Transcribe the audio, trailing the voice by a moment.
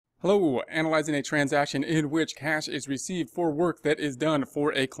Hello, analyzing a transaction in which cash is received for work that is done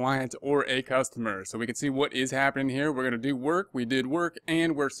for a client or a customer. So we can see what is happening here. We're going to do work, we did work,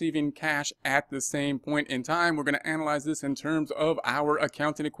 and we're receiving cash at the same point in time. We're going to analyze this in terms of our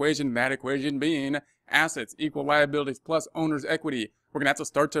accounting equation, that equation being assets equal liabilities plus owner's equity. We're going to have to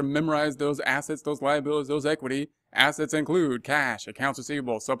start to memorize those assets, those liabilities, those equity. Assets include cash, accounts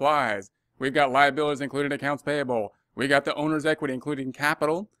receivable, supplies. We've got liabilities including accounts payable. We got the owner's equity including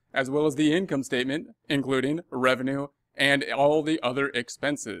capital, as well as the income statement, including revenue and all the other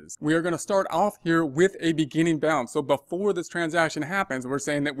expenses. We are going to start off here with a beginning balance. So before this transaction happens, we're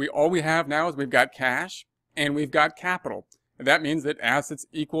saying that all we have now is we've got cash and we've got capital. And that means that assets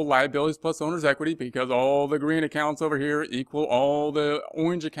equal liabilities plus owner's equity, because all the green accounts over here equal all the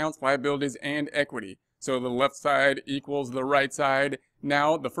orange accounts, liabilities, and equity. So the left side equals the right side.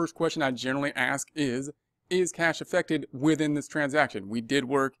 Now, the first question I generally ask is cash affected within this transaction? We did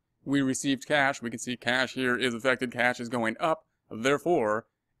work, we received cash, we can see cash here is affected, cash is going up, therefore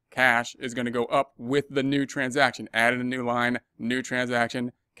cash is going to go up with the new transaction. Added a new line, new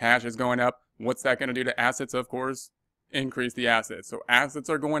transaction, cash is going up. What's that going to do to assets? Of course, increase the assets. So assets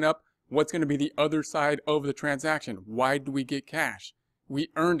are going up. What's going to be the other side of the transaction? Why do we get cash? We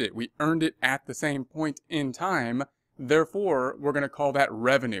earned it. We earned it at the same point in time. Therefore, we're going to call that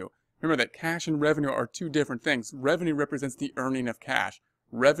revenue. Remember that cash and revenue are two different things. Revenue represents the earning of cash.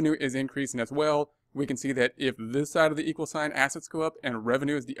 Revenue is increasing as well. We can see that if this side of the equal sign, assets go up, and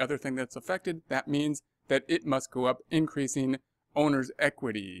revenue is the other thing that's affected, that means that it must go up, increasing owner's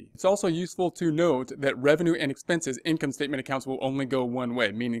equity. It's also useful to note that revenue and expenses income statement accounts will only go one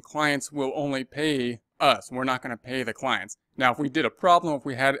way, meaning clients will only pay us. We're not going to pay the clients. Now, if we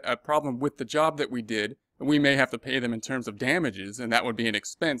had a problem with the job that we did, we may have to pay them in terms of damages, and that would be an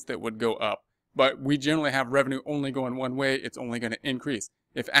expense that would go up. But we generally have revenue only going one way. It's only going to increase.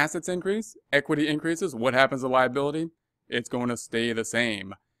 If assets increase, equity increases, what happens to liability? It's going to stay the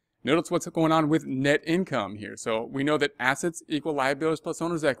same. Notice what's going on with net income here. So we know that assets equal liabilities plus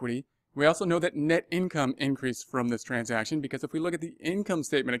owner's equity. We also know that net income increased from this transaction, because if we look at the income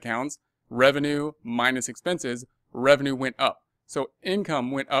statement accounts, revenue minus expenses, revenue went up. So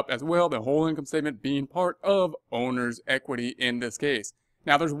income went up as well, the whole income statement being part of owner's equity in this case.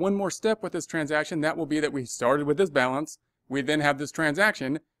 Now there's one more step with this transaction. That will be that we started with this balance. We then have this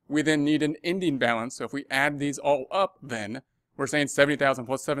transaction. We then need an ending balance. So if we add these all up, then we're saying 70,000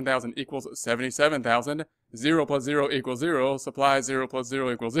 plus 7,000 equals 77,000. 0 plus 0 equals 0. Supplies 0 plus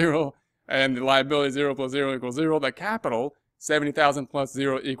 0 equals 0. And the liability 0 plus 0 equals 0. The capital 70,000 plus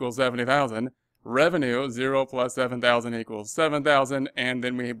 0 equals 70,000. Revenue 0 plus 7,000 equals 7,000, and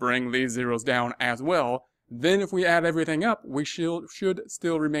then we bring these zeros down as well. Then if we add everything up, we should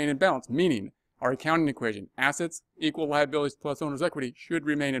still remain in balance, meaning our accounting equation, assets equal liabilities plus owner's equity, should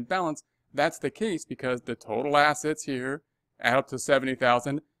remain in balance. That's the case because the total assets here add up to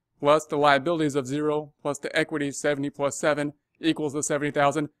 70,000, plus the liabilities of 0, plus the equity 70 plus 7 equals the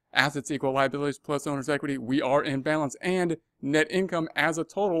 70,000. Assets equal liabilities plus owner's equity. We are in balance, and net income as a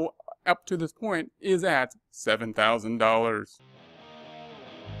total up to this point is at $7,000.